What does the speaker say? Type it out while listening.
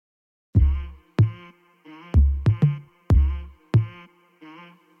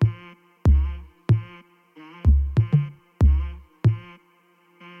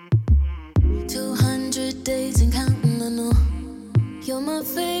days and counting, I know you're my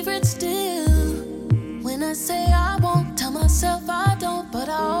favorite still. When I say I won't, tell myself I don't, but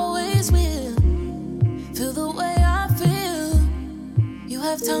I always will. Feel the way I feel. You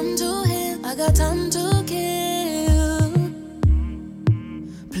have time to heal, I got time to kill.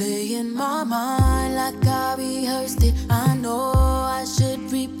 Play in my mind like I rehearsed it. I know I should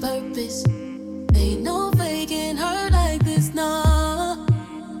repurpose. Ain't no faking her like this, nah.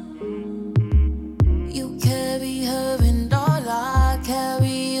 You carry her and all I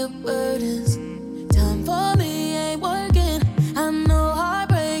carry your burdens. Time for me ain't working. I know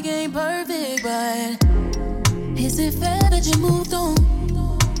heartbreak ain't perfect, but is it fair that you moved on?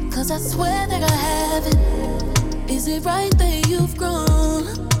 Cause I swear that I haven't. Is it right that you've grown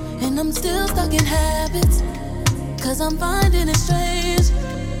and I'm still stuck in habits? Cause I'm finding it strange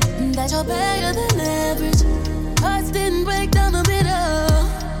that you're better than average. Hearts didn't break down the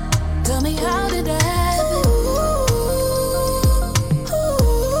middle. Tell me, how did that happen?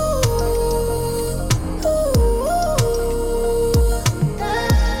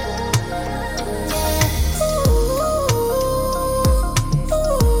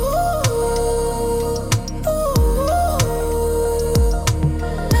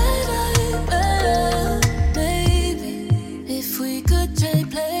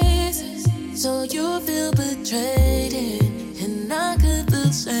 So you feel betrayed and I could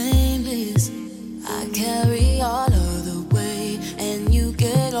feel shameless. I carry all of the weight and you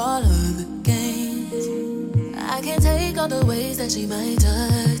get all of the gains. I can't take all the ways that she might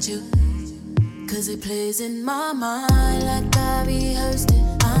touch you, cause it plays in my mind like I rehearsed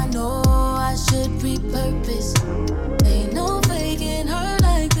it. I know I should repurpose. Ain't no faking her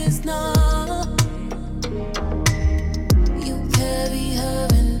like this, nah. You carry her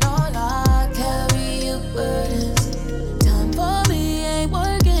and all I carry your burdens. Time for me ain't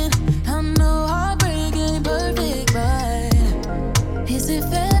working. I know heartbreak ain't perfect, but is it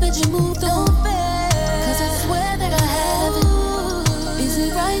fair that you moved on? Cause I swear that I haven't. Is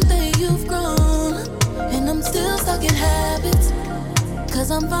it right that you've grown and I'm still stuck in habits? Cause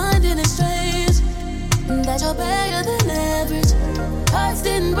I'm finding it strange that you're better than average. Hearts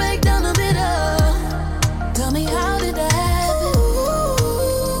didn't break down the middle. Tell me, how did that happen?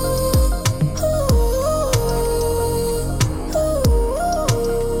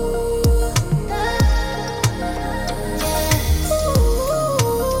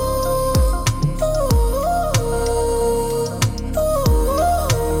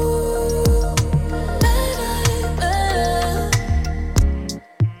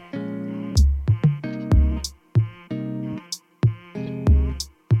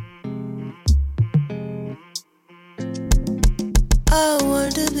 I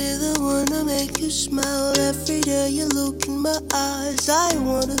want to be the one to make you smile every day you look in my eyes. I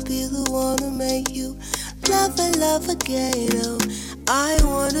want to be the one to make you love and love again. Oh, I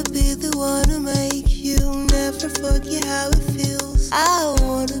want to be the one to make you never forget how it feels. I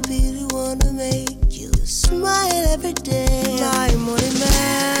want to be the one to make you smile every day. My morning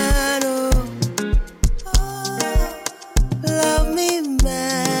man, oh, love me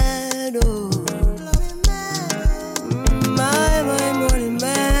man, oh. My morning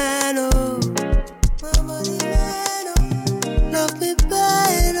man, oh, my morning man, oh, love me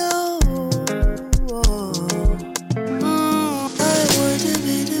bad, oh, oh. I want to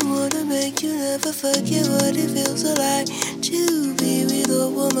be the one to make you never forget what it feels like to be with a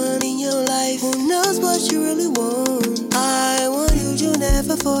woman in your life who knows what you really want. I want you to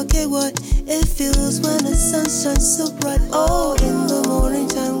never forget what it feels when the sun shines so bright. Oh, in the morning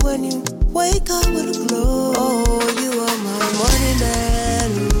time when you wake up with a glow. Oh, you are my morning man.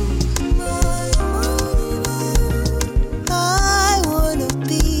 I wanna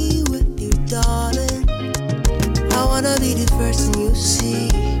be with you, darling. I wanna be the first thing you see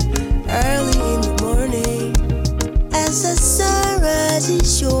early in the morning. As the sun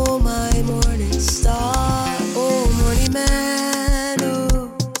rises, you're my morning star. Oh, morning man,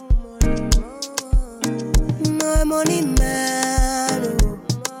 oh, my morning man, oh.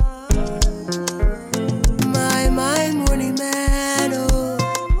 My morning man, oh,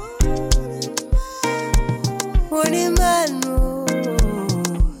 morning man, oh.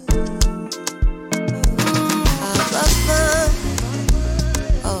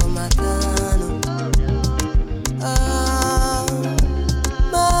 Oh, my God, oh,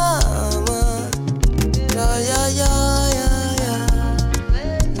 mama, yeah, yeah, yeah, yeah, yeah,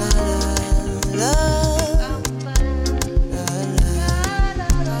 la, la, la, la, la.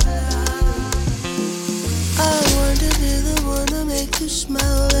 I want to be the one to make you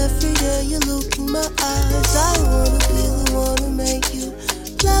smile every day you look in my eyes. I want to be the one to make you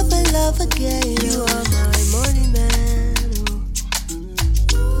love and love again. You are my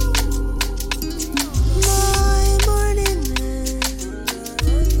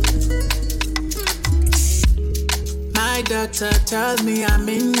doctor tells me I'm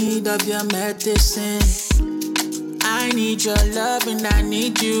in need of your medicine. I need your love and I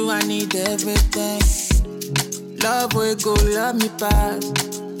need you, I need everything. Love will go, love me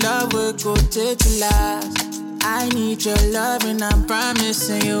past. Love will go take the last. I need your love and I'm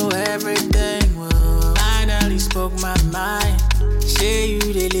promising you everything. Whoa. Finally spoke my mind. Say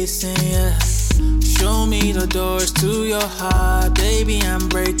you they listen, yeah. Show me the doors to your heart, baby, I'm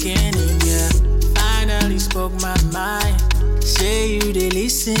breaking in, yeah. Finally spoke my mind. Say you they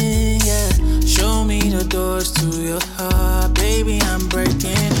listen, yeah. Show me the doors to your heart, baby, I'm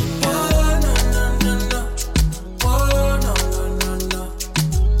breaking in, yeah. Oh, no, no, no, no. Oh, no, no, no, no.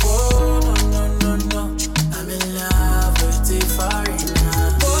 Oh, no, no, no, no. I'm in love with the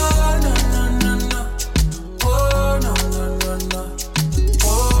foreigner. Oh, no, no, no, no. Oh, no, no, no, no.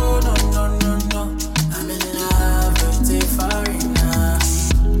 Oh, no, no, no, no. I'm in love with the foreigner.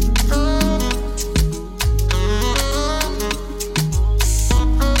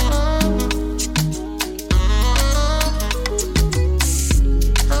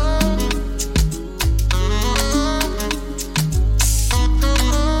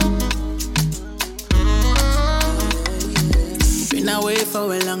 Been away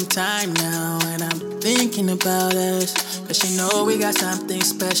for a long time now, and I'm thinking about us. Cause you know we got something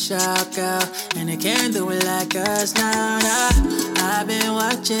special, girl, and they can't do it like us now. I've been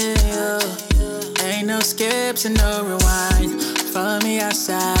watching you. Ain't no skips and no rewind. Follow me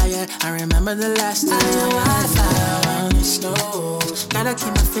outside, yeah. I remember the last time I found the snow. Gotta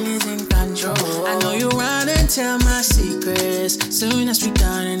keep my feelings in control. I know you run and tell my secrets. Soon as we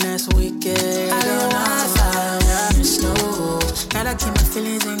done and that's wicked. I don't know if I the snow. Gotta keep my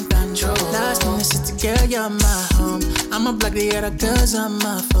feelings in control. Last time I said to girl, you're my home. I'ma block the other girls on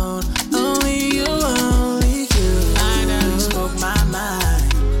my phone. Only you, only you. Finally spoke my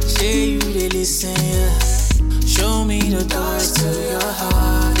mind. Say you they listen, yeah. Show me the doors to your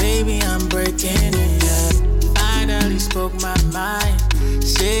heart, baby, I'm breaking it, yeah. Finally spoke my mind.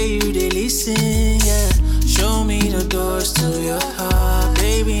 Say you they listen, yeah. Show me the doors to your heart,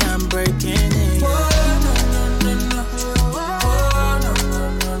 baby, I'm breaking it, yeah.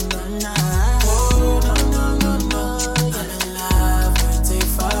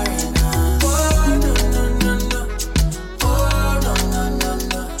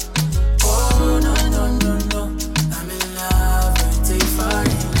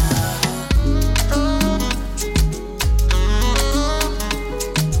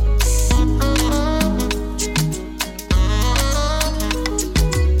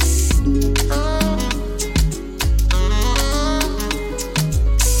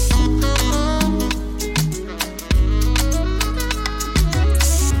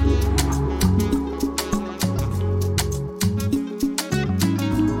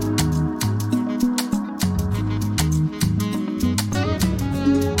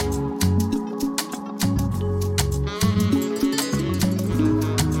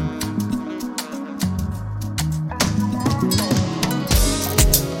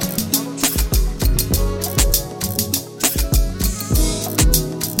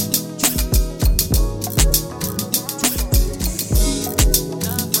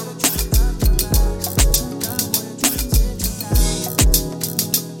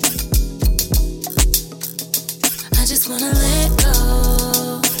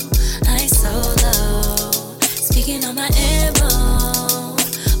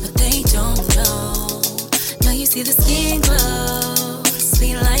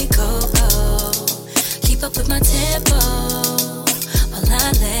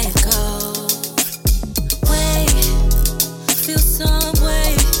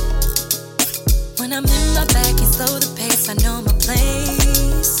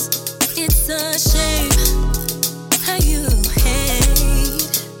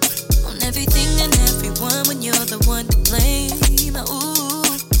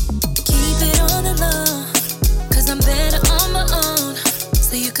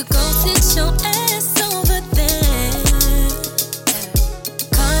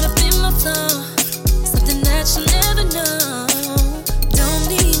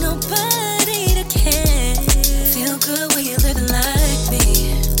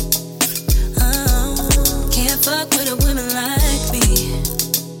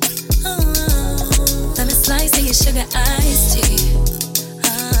 Sugar iced tea.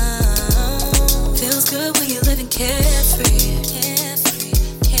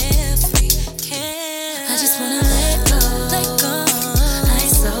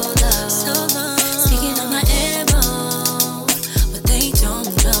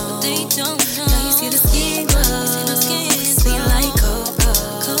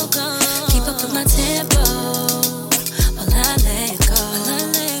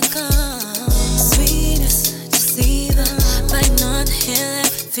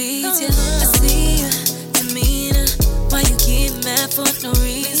 needs you. I see you, demeanor. Why you get mad for no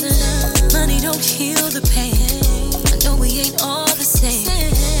reason? Money don't heal the pain. I know we ain't all the same.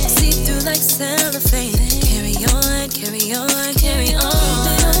 See through like cellophane. Carry on, carry on, carry on.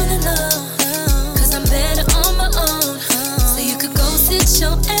 Cause I'm better on my own. So you could go sit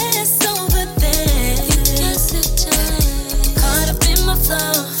your ass over there. Caught up in my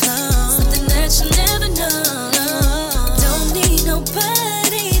flow. Something that you'll never know. Don't need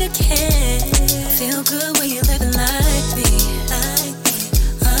nobody to care. Feel good when you're living like me.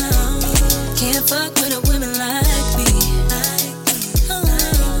 Can't fuck with a woman like me.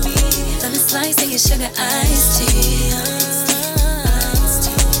 Let me slice and your sugar iced tea.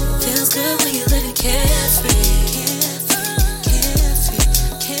 Feels good when you're living carefree.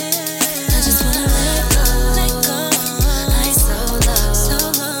 I just wanna let go. I ain't so low.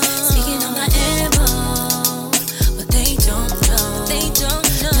 Speaking on my ammo, but they don't know.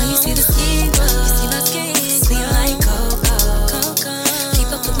 Now you see the scheme, you see my skin, clean like cocoa. Keep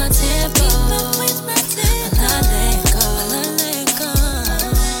up with my tempo. I let go.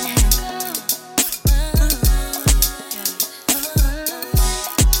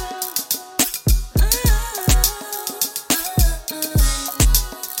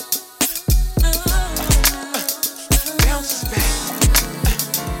 Bounce back.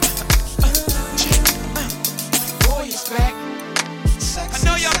 Boy is back. I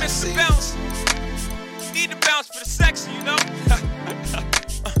know y'all miss the bounce. Need to bounce for the sexy, you know?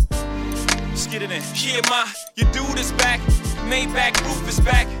 Let's get it in. Yeah, your dude is back. Maybach roof is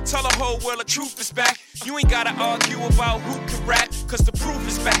back. Tell the whole world the truth is back. You ain't gotta argue about who can rap, cause the proof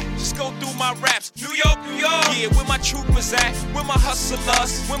is back. Just go through my raps. New York, New York. Yeah, where my troopers at? Where my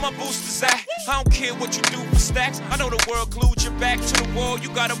hustlers? Where my boosters at? I don't care what you do for stacks. I know the world glued your back to the wall. You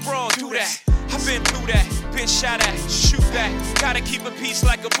gotta brawl, do that. I've been through that, been shot at, shoot that. Gotta keep a peace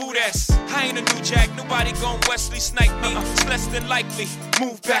like a boot ass. I ain't a new jack, nobody gon' Wesley snipe me. It's less than likely,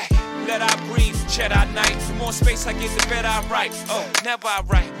 move back. Let I breathe, Jedi Knight. The more space I get, the better I write. Never I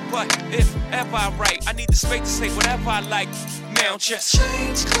write, but if ever I write, I need the space to say whatever I like. Now just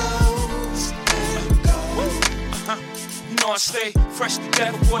change clothes and go. You know I stay fresh to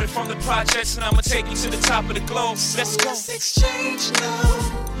death, aborted from the projects, and I'ma take you to the top of the globe. Let's go. Let's exchange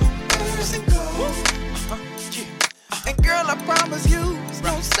now. And go. And girl, I promise you, it's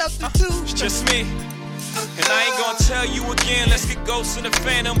no substitute. It's just me. And I ain't gonna tell you again, let's get ghosts in the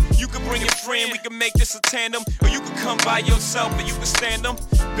phantom. You can bring your friend, we can make this a tandem. Or you can come by yourself and you can stand them.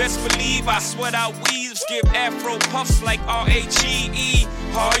 Best believe I sweat out weaves, give afro puffs like R-A-G-E.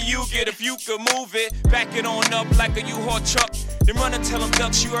 How you get if you could move it, back it on up like a U-Haul truck. Then run and tell them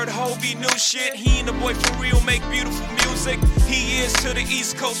ducks, you heard Hobie new shit. He and the boy for real make beautiful music. He is to the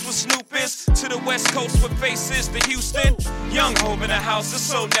East Coast with Snoop is, to the West Coast with Faces to Houston. Young Hope in the house, it's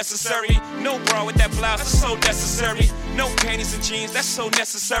so necessary. No bra with that blouse, it's so necessary. No panties and jeans, that's so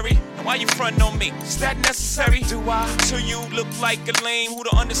necessary. And why you frontin' on me? Is that necessary? Do I? Till you look like a lame who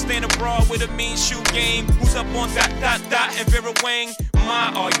don't understand a bra with a mean shoe game. Who's up on ... and Vera Wang?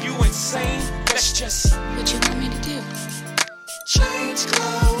 My, are you insane? That's just What you want me to do? change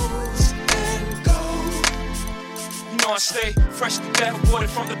clothes and go. You know I stay fresh to death, aborted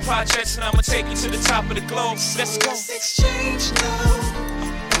from the projects, and I'ma take you to the top of the globe. Let's go. Let's exchange now.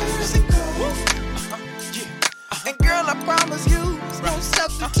 And go. And girl, I promise you, it's no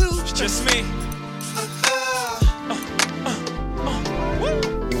substitute. It's just me.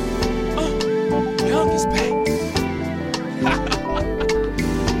 Young is back.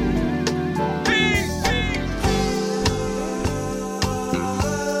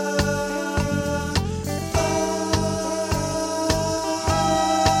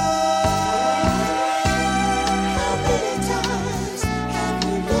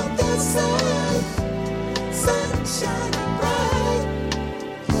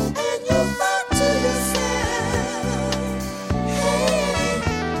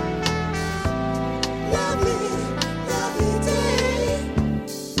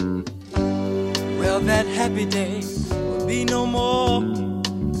 That happy day will be no more.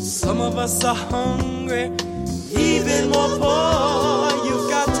 Some of us are hungry, even more poor. You've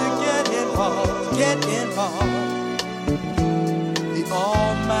got to get involved, get involved. The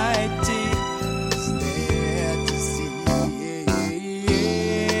Almighty is there to see.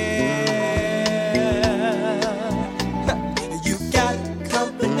 You've got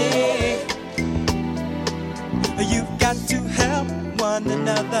company. You've got to help one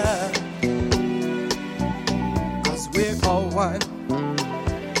another. We're all one.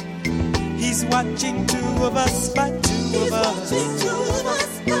 He's watching two of us by two of us.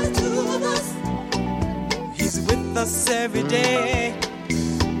 He's with us every day.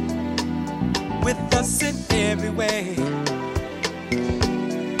 with us in every way.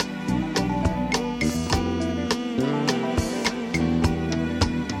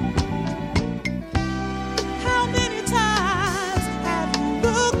 How many times have you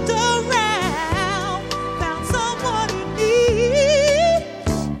looked around, found someone you need,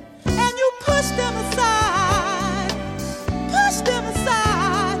 and you push them aside,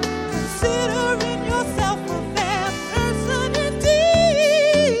 considering yourself a bad person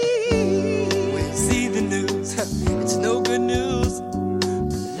indeed? When you see the news, it's no good news.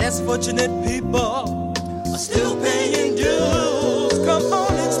 Less fortunate people are still paying dues. Come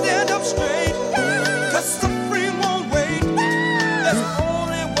on and stand up straight, 'cause suffering won't wait. There's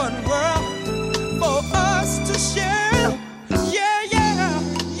only one world for us to share. Yeah, yeah,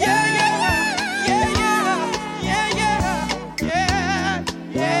 yeah, yeah, yeah, yeah, yeah, yeah,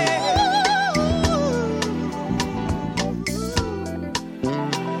 yeah.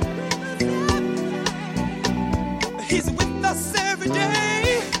 He's with us every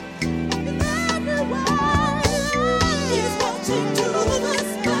day. He's watching two of us,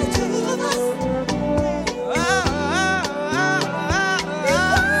 by two of us.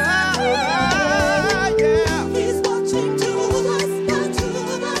 Yeah. He's watching two of us, by two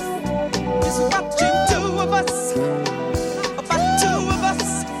of us. He's watching two of us, by two of us.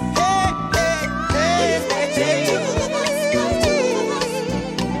 Hey, hey, hey, hey, hey. Two of us, by two of us.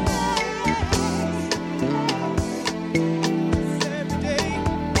 Every day.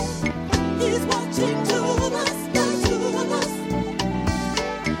 He's watching two of us, by two of us.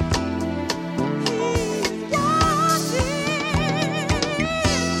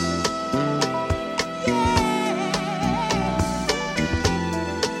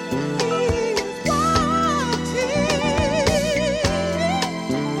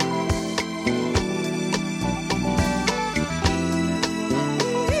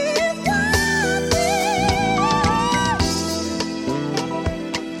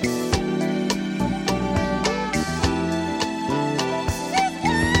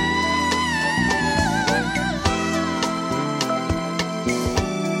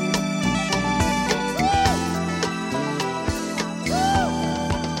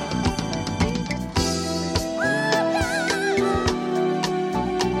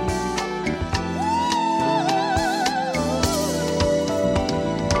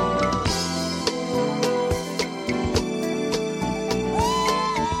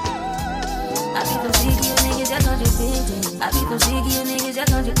 I be so sick of you niggas that contradicting. I be so sick of you niggas that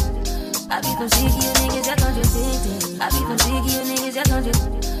contradicting. I be so sick of you niggas that contradicting. I be so sick of you niggas that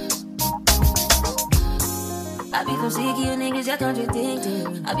contradicting. I be so sick of you niggas that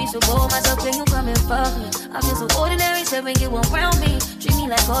contradicting. I be so bold myself when you come and fuck me. I feel so ordinary, so when you around me. Treat me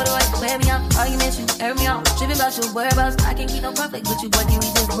like corduroy, wear me out. Arguments, you air me out. Tripping about your whereabouts. I can't keep no conflict with you, but can we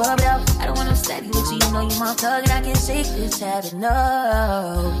just rub it out? I don't want no steady with you, you know you my thug, and I can't shake this habit,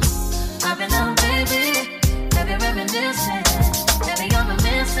 no. I've been out, baby, every reminiscing, every young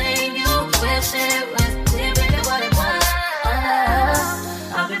missing you, wish it was different what it was.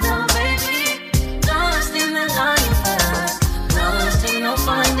 I've been out, baby, lost in the lying past, lost in no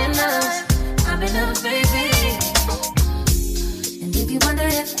finding us. I've been out, baby, and if you wonder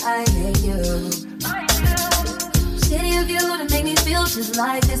if I hate you, shitty of you to make me feel just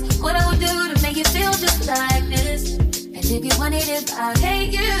like this. What I would do to make you feel just like this. And if you wondered if I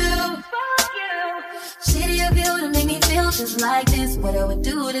hate you, shitty of you to make me feel just like this. What I would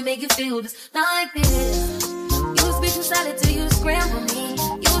do to make you feel just like this. You used to be too silent till you scramble me.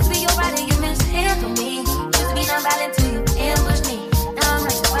 You used to be your rider, you mishandle me. Used to be non-violent till you ambush me. Now I'm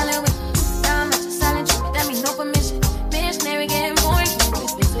not your violent with you. Now I'm not your silent treatment. That means no permission. Missionary getting more you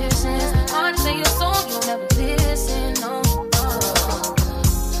with positions. Hard to say your song, you'll never listen. No, no.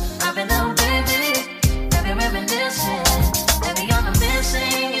 I've been out, baby, every reminiscing, every young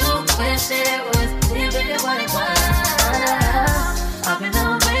missing you. Wish it was different what it was. I've been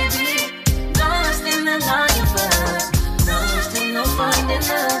out, baby, lost in the lying bus, lost in no finding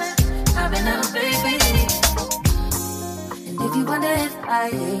us. I've been out, baby, and if you wonder if I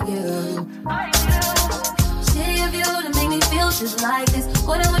hate you, shitty of you to make me feel just like this.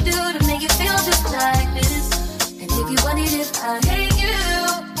 What I would do to make you feel just like this. And if you wondered if I hate you,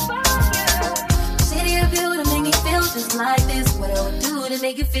 shitty of you to make me feel just like this. What I would do to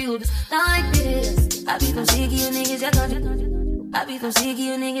make you feel just like this. I be so sick of you niggas that contradicting. I be so sick of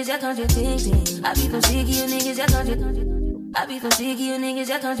you niggas that contradicting. I be so sick of you niggas that contradicting. I be so sick of you niggas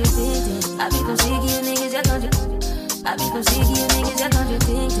that contradicting. I be so sick of you niggas that contradicting. I be so sick of you niggas that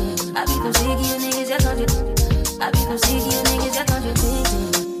contradicting. I be so sick of you niggas that contradicting. I be so sick of you niggas that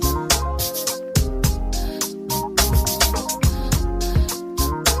contradicting.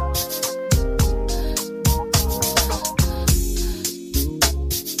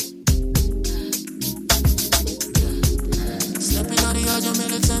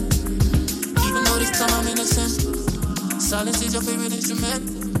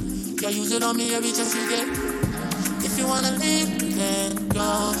 can. Yeah, use it on me every chance you get. If you wanna leave, then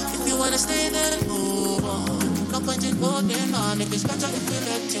go. If you wanna stay, then move on. No point in holding on if it's better if we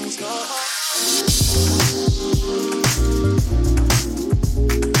let things go.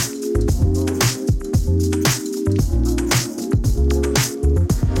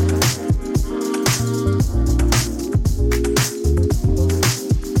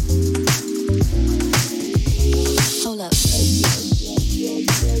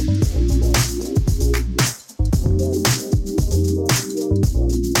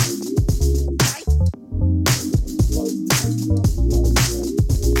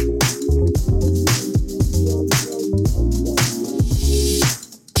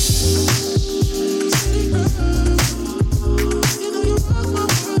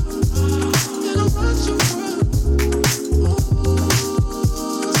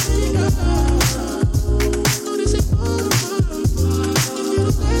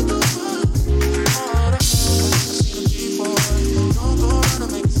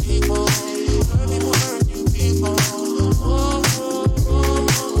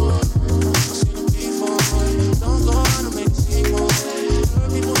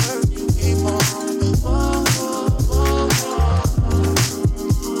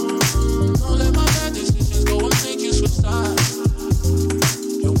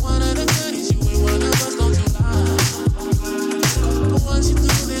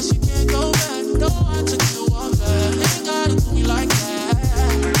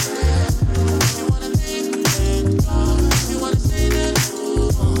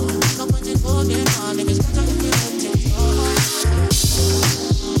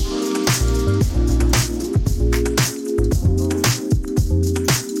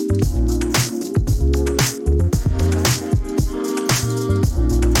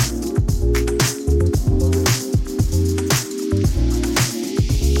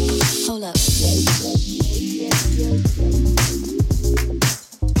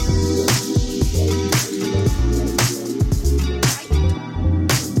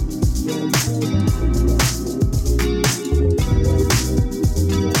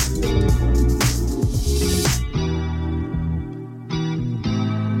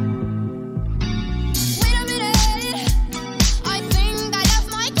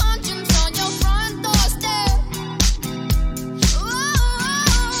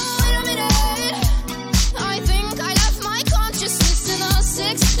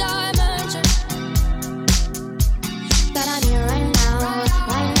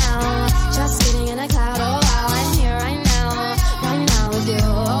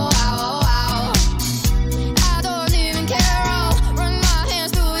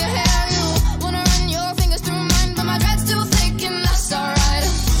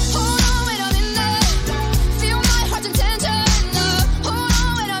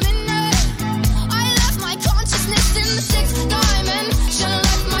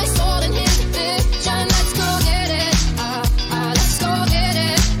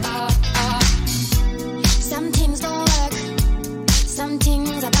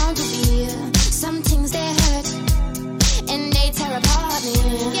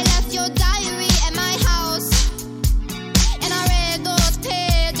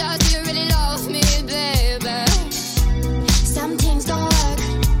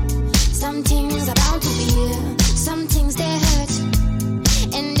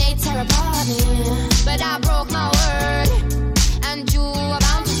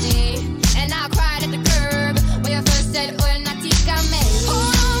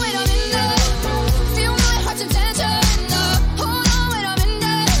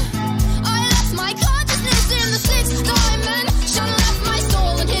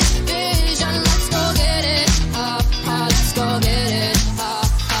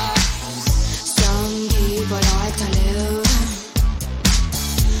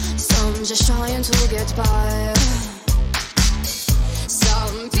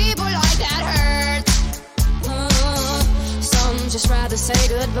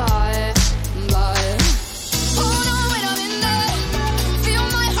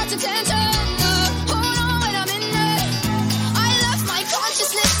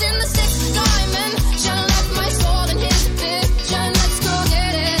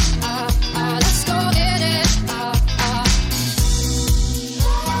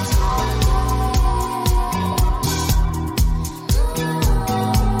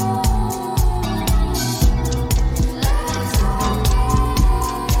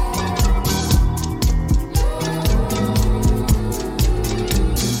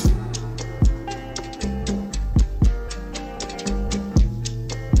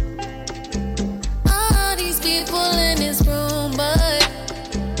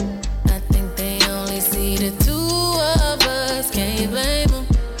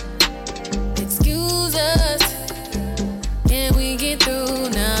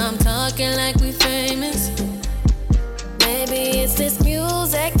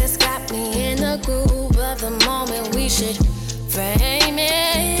 should frame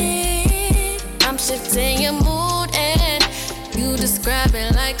it. I'm shifting your mood and you describe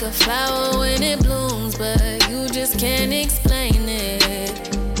it like a flower when it blooms, but you just can't explain.